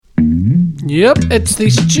Yep, it's the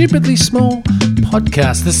Stupidly Small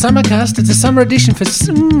podcast, the Summercast. It's a summer edition for,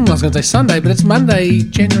 I was going to say Sunday, but it's Monday,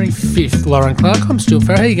 January 5th. Lauren Clark, I'm Stuart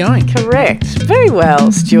Farrell. How are you going? Correct. Very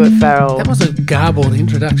well, Stuart Farrell. That was a garbled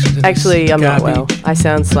introduction to Actually, I'm not well. I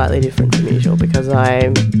sound slightly different from usual because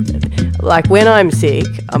I'm, like when I'm sick,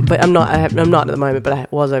 but I'm not at the moment, but I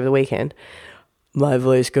was over the weekend. My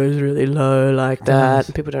voice goes really low like that.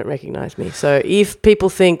 And people don't recognise me. So if people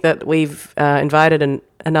think that we've invited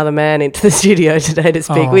another man into the studio today to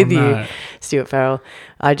speak with you, Stuart Farrell,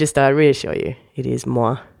 I just reassure you, it is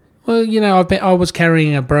moi. Well, you know, I was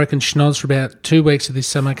carrying a broken schnoz for about 2 weeks of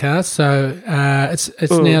this Summercast, so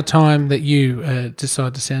it's now time that you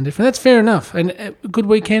decide to sound different. That's fair enough. And a good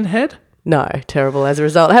weekend had? No, terrible as a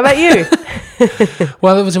result. How about you?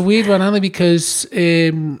 Well, it was a weird one only because...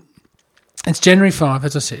 it's January 5,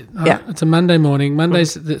 as I said. Yeah. It's a Monday morning.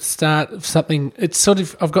 Monday's the start of something. It's sort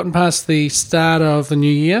of, I've gotten past the start of the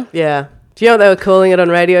new year. Yeah. Do you know what they were calling it on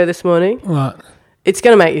radio this morning? What? It's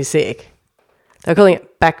going to make you sick. They're calling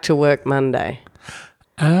it Back to Work Monday.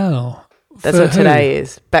 Oh. That's what today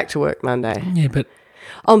is. Back to Work Monday. Yeah, but...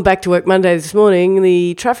 On Back to Work Monday this morning,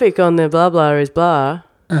 the traffic on the blah blah is blah.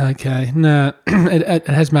 Okay. No, it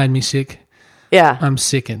has made me sick. Yeah. I'm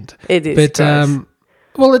sickened. It is. But, gross.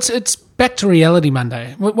 well, it's Back to Reality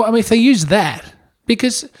Monday. Well, I mean, if they use that,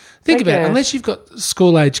 because think about it, unless you've got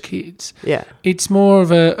school-age kids, yeah, it's more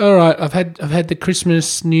of a, all right, I've had the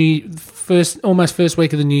Christmas, almost first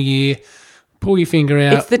week of the new year, pull your finger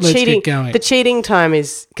out, it's the let's cheating, get going. The cheating time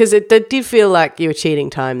is, because it did feel like you were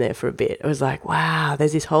cheating time there for a bit. It was like, wow,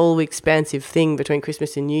 there's this whole expansive thing between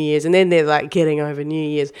Christmas and New Year's, and then they're like getting over New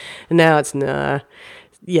Year's, and now it's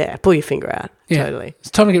yeah, pull your finger out. Yeah, totally.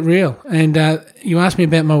 It's time to get real. And you asked me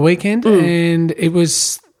about my weekend, and it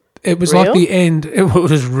was real? like the end. It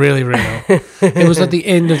was really real. It was like the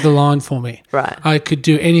end of the line for me. Right. I could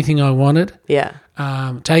do anything I wanted. Yeah.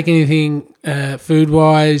 Take anything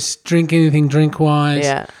food-wise, drink anything drink-wise.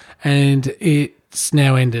 Yeah. And it's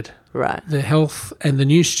now ended. Right. The health and the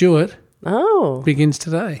new Stuart begins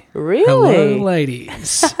today. Really? Hello,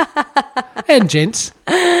 ladies. And gents.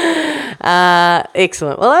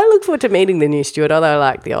 Excellent. Well, I look forward to meeting the new Stuart, although I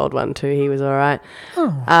like the old one too. He was all right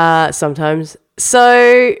sometimes.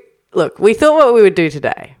 So, look, we thought what we would do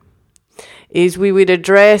today is we would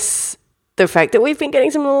address the fact that we've been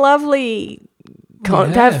getting some lovely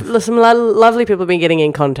lovely people have been getting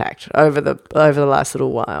in contact over the last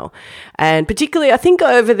little while. And particularly, I think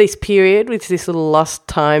over this period, with this little lost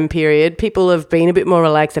time period, people have been a bit more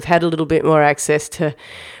relaxed. They've had a little bit more access to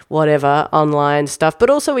whatever, online stuff.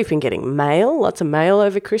 But also we've been getting lots of mail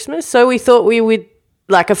over Christmas. So we thought we would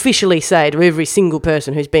officially say to every single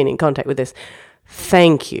person who's been in contact with us,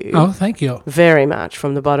 thank you. Oh, thank you. Very much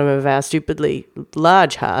from the bottom of our stupidly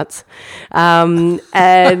large hearts. But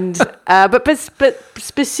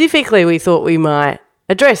specifically we thought we might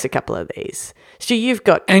address a couple of these. Stu, you've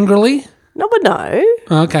got... Angrily? No, but no.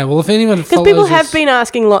 Okay, well, if anyone follows because people have been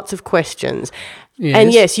asking lots of questions. Yes.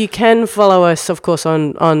 And yes, you can follow us, of course,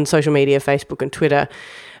 on social media, Facebook and Twitter,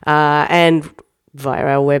 and via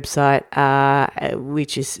our website,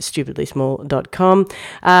 which is stupidlysmall.com.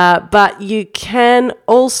 But you can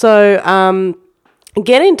also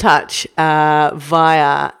get in touch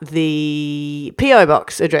via the PO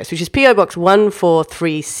Box address, which is PO Box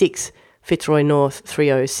 1436, Fitzroy North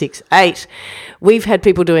 3068. We've had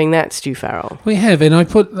people doing that, Stu Farrell. We have, and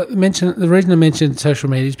the reason I mentioned social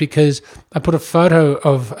media is because I put a photo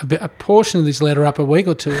of a portion of this letter up a week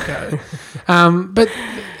or two ago. But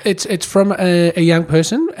it's from a young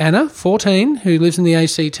person, Anna, 14, who lives in the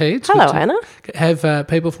ACT. Hello, Anna. Have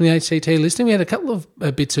people from the ACT listening. We had a couple of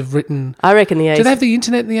bits of written... I reckon the ACT... Do they have the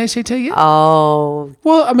internet in the ACT yet? Oh.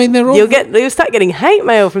 Well, I mean, they're all... You'll start getting hate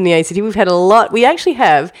mail from the ACT. We've had a lot. We actually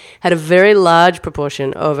have had a very large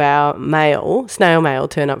proportion of our snail mail,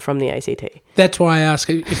 turn up from the ACT. That's why I ask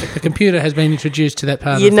if the computer has been introduced to that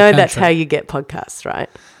part of the country. You know that's how you get podcasts, right?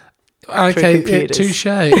 Okay, touche.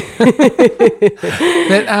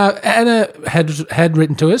 But Anna had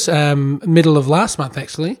written to us middle of last month,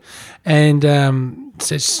 actually, and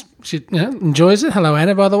says she enjoys it. Hello,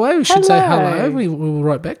 Anna, by the way. We should say hello. We will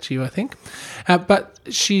write back to you, I think. But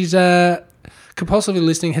she's compulsively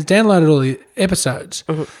listening, has downloaded all the episodes,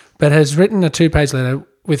 but has written a 2-page letter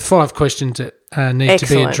with 5 questions that need to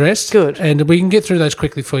be addressed. Good. And we can get through those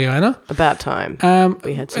quickly for you, Anna. About time.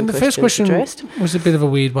 We had some and the first question addressed. was a bit of a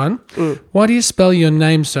weird one. Why do you spell your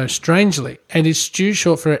name so strangely? And is stew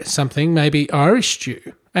short for something, maybe Irish stew?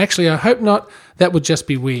 Actually, I hope not. That would just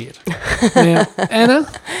be weird. Now, Anna?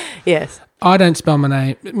 Yes. I don't spell my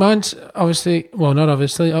name. Mine's obviously, well, not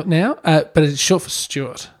obviously now, but it's short for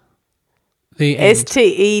Stuart. the end.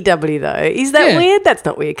 Stew, though. Is that weird? That's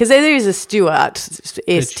not weird because there is a Stuart,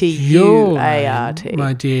 Stuart.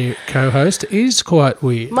 My dear co-host, is quite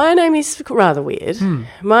weird. My name is rather weird.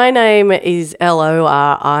 My name is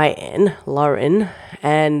Lorin, Lauren,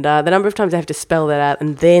 and the number of times I have to spell that out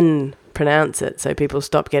and then pronounce it so people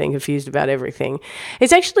stop getting confused about everything.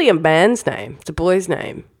 It's actually a man's name. It's a boy's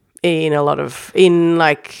name I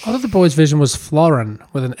thought the boys' version was Florin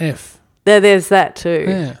with an F. There's that too.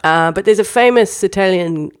 Yeah. But there's a famous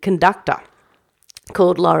Italian conductor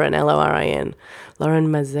called Lorin, Lorin.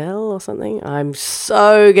 Lorin Mazel or something. I'm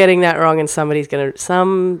so getting that wrong and somebody's going to,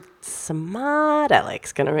 some smart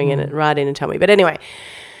Alex going to ring right in and tell me. But anyway,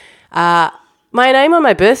 my name on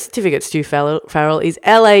my birth certificate, Stu Farrell, is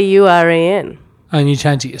Lauren. And you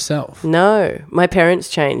changed it yourself? No, my parents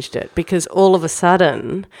changed it because all of a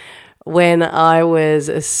sudden when I was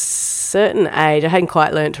a certain age, I hadn't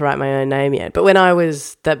quite learned to write my own name yet, but when I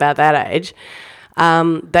was about that age,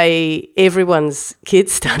 everyone's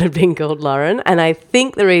kids started being called Lauren, and I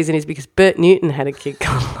think the reason is because Bert Newton had a kid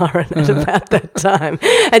called Lauren at about that time,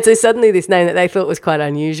 and so suddenly this name that they thought was quite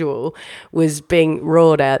unusual was being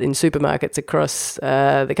roared out in supermarkets across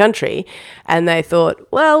the country, and they thought,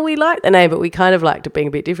 well, we like the name, but we kind of liked it being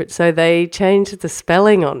a bit different, so they changed the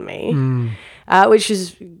spelling on me. Which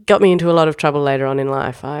has got me into a lot of trouble later on in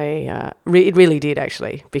life. It really did,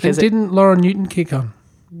 actually. Because didn't Laura Newton kick on?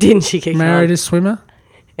 Didn't she kick on? Married a swimmer?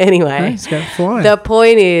 Anyway, let's go flying. The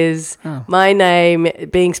point is my name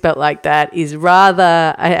being spelt like that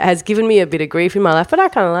has given me a bit of grief in my life, but I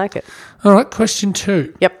kind of like it. All right, question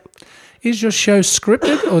 2. Yep. Is your show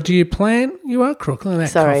scripted or do you plan... You are crook, look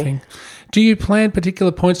at that coughing. Do you plan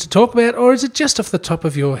particular points to talk about or is it just off the top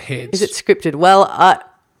of your head? Is it scripted? Well,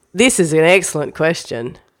 this is an excellent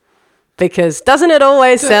question because doesn't it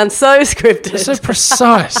always sound so scripted? So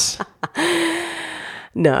precise.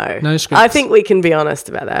 No scripts. I think we can be honest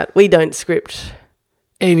about that. We don't script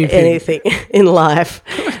anything in life.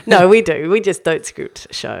 No, we do. We just don't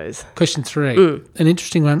script shows. Question 3, an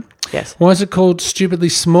interesting one. Yes. Why is it called Stupidly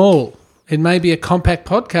Small? It may be a compact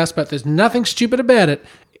podcast, but there's nothing stupid about it.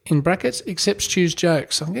 In brackets, except Stu's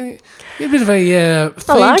jokes. I'm getting a bit of a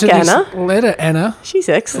theme to this letter, Anna. She's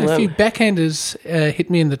excellent. A few backhanders hit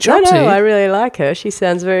me in the chops here. I really like her. She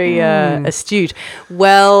sounds very astute.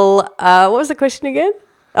 Well, what was the question again?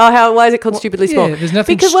 Oh, why is it called Stupidly Small? Yeah, there's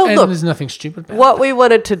nothing. There's nothing stupid about it. What we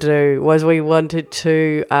wanted to do was we wanted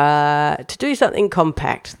to do something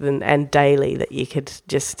compact and daily that you could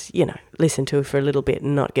just listen to for a little bit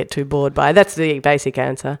and not get too bored by. That's the basic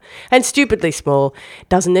answer. And stupidly small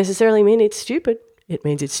doesn't necessarily mean it's stupid. It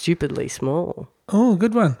means it's stupidly small. Oh,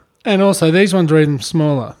 good one. And also, these ones are even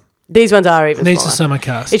smaller. These ones are even smaller. These are summer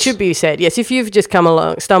casts. It should be said. Yes, if you've just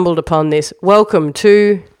stumbled upon this, welcome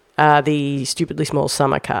to the Stupidly Small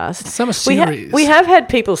Summer Cast. Summer series. We have had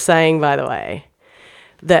people saying, by the way,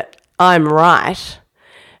 that I'm right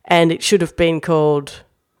and it should have been called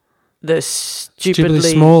the Stupidly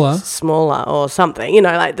Smaller or something.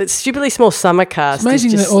 Like the Stupidly Small Summer Cast. It's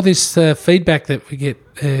amazing that all this feedback that we get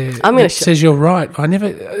says you're right.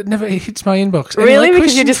 It never hits my inbox. Really?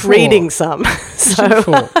 Because you're just reading some.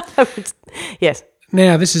 Yes.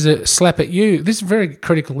 Now, this is a slap at you. This is a very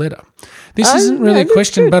critical letter. This isn't really a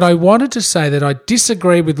question, but I wanted to say that I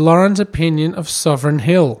disagree with Lauren's opinion of Sovereign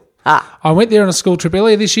Hill. I went there on a school trip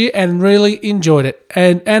earlier this year and really enjoyed it.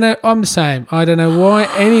 And Anna, I'm the same. I don't know why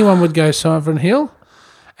anyone would go Sovereign Hill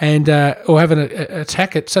and or have an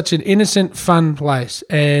attack at such an innocent, fun place.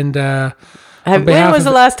 And when was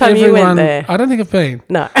the last time you went there? I don't think I've been.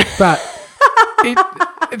 No. But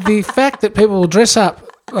the fact that people will dress up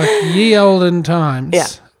like ye olden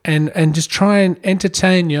times and just try and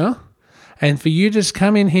entertain you, and for you to just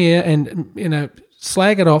come in here and,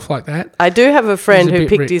 slag it off like that. I do have a friend who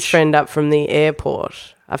picked his friend up from the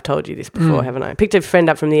airport. I've told you this before, haven't I? Picked a friend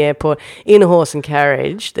up from the airport in a horse and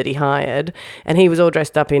carriage that he hired, and he was all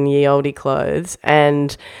dressed up in ye olde clothes,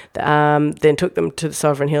 and then took them to the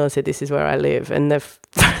Sovereign Hill and said, "This is where I live." And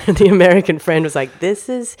the American friend was like, "This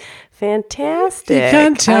is fantastic."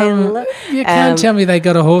 You can't tell me they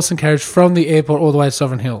got a horse and carriage from the airport all the way to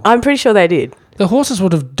Sovereign Hill. I'm pretty sure they did. The horses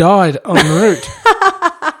would have died en route.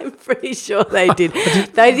 I'm pretty sure they did.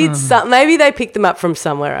 They did some. Maybe they picked them up from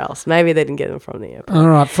somewhere else. Maybe they didn't get them from the airport. All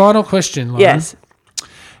right, final question, Lauren. Yes.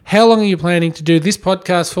 How long are you planning to do this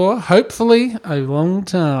podcast for? Hopefully a long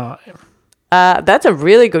time. That's a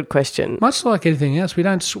really good question. Much like anything else, we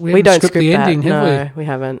don't script the ending, have we? No, we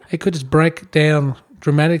haven't. It could just break down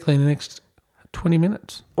dramatically in the next 20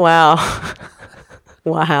 minutes. Wow.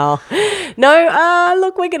 Wow. No,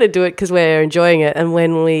 look, we're going to do it because we're enjoying it. And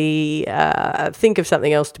when we think of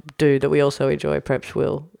something else to do that we also enjoy, perhaps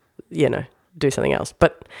we'll, do something else.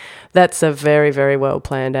 But that's a very, very well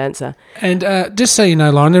planned answer. And just so you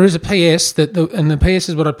know, Lauren, there is a PS and the PS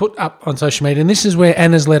is what I put up on social media, and this is where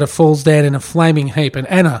Anna's letter falls down in a flaming heap. And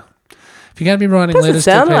Anna, if you're going to be writing letters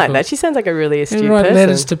to people... Doesn't sound like that. She sounds like a really astute person. Write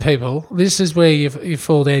letters to people. This is where you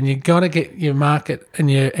fall down. You've got to get your market and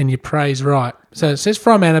your praise right. So it says,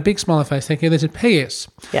 from Anna, big smiley face, thank you. There's a PS.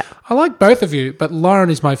 Yeah. I like both of you, but Lauren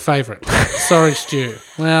is my favourite. Sorry, Stu.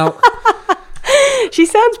 Well... She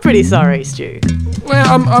sounds pretty sorry, Stu.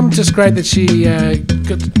 Well, I'm just great that she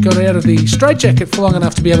got out of the straitjacket for long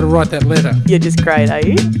enough to be able to write that letter. You're just great, are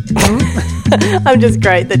you? I'm just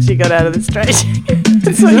great that she got out of the straitjacket.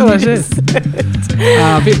 That's what I said.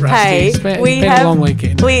 A bit rusty. Hey, it's been a long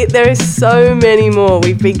weekend. There is so many more.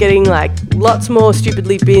 We've been getting lots more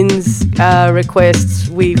Stupidly Bins requests.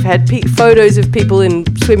 We've had photos of people in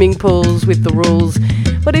swimming pools with the rules.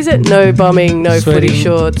 What is it? No bombing, no sweating, footy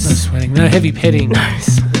shorts. No sweating, no heavy petting. No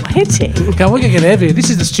sweating. Come on, we're going to get heavy.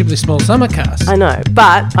 This is the Stupidly Small Summer Cast. I know,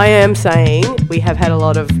 but I am saying we have had a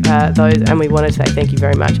lot of those, and we want to say thank you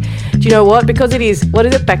very much. Do you know what? Because it is,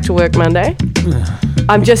 Back to Work Monday?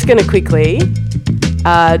 I'm just going to quickly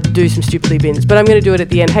do some Stupidly Bins, but I'm going to do it at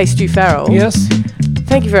the end. Hey, Stu Farrell. Yes?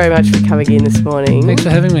 Thank you very much for coming in this morning. Thanks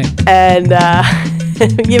for having me. And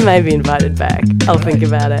you may be invited back. I'll think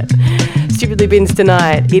about it. Stupidly Bins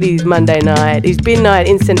tonight. It is Monday night. It's bin night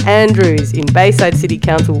in St Andrews in Bayside City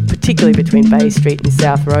Council, particularly between Bay Street and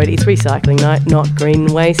South Road. It's recycling night, not green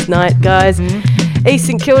waste night, guys. East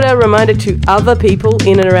St Kilda, reminder to other people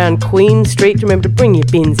in and around Queen Street, remember to bring your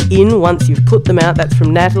bins in once you've put them out. That's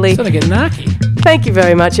from Natalie. Sort of get narky. Thank you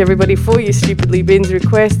very much, everybody, for your Stupidly Bins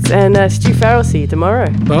requests. And Stu Farrell, see you tomorrow.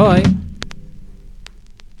 Bye.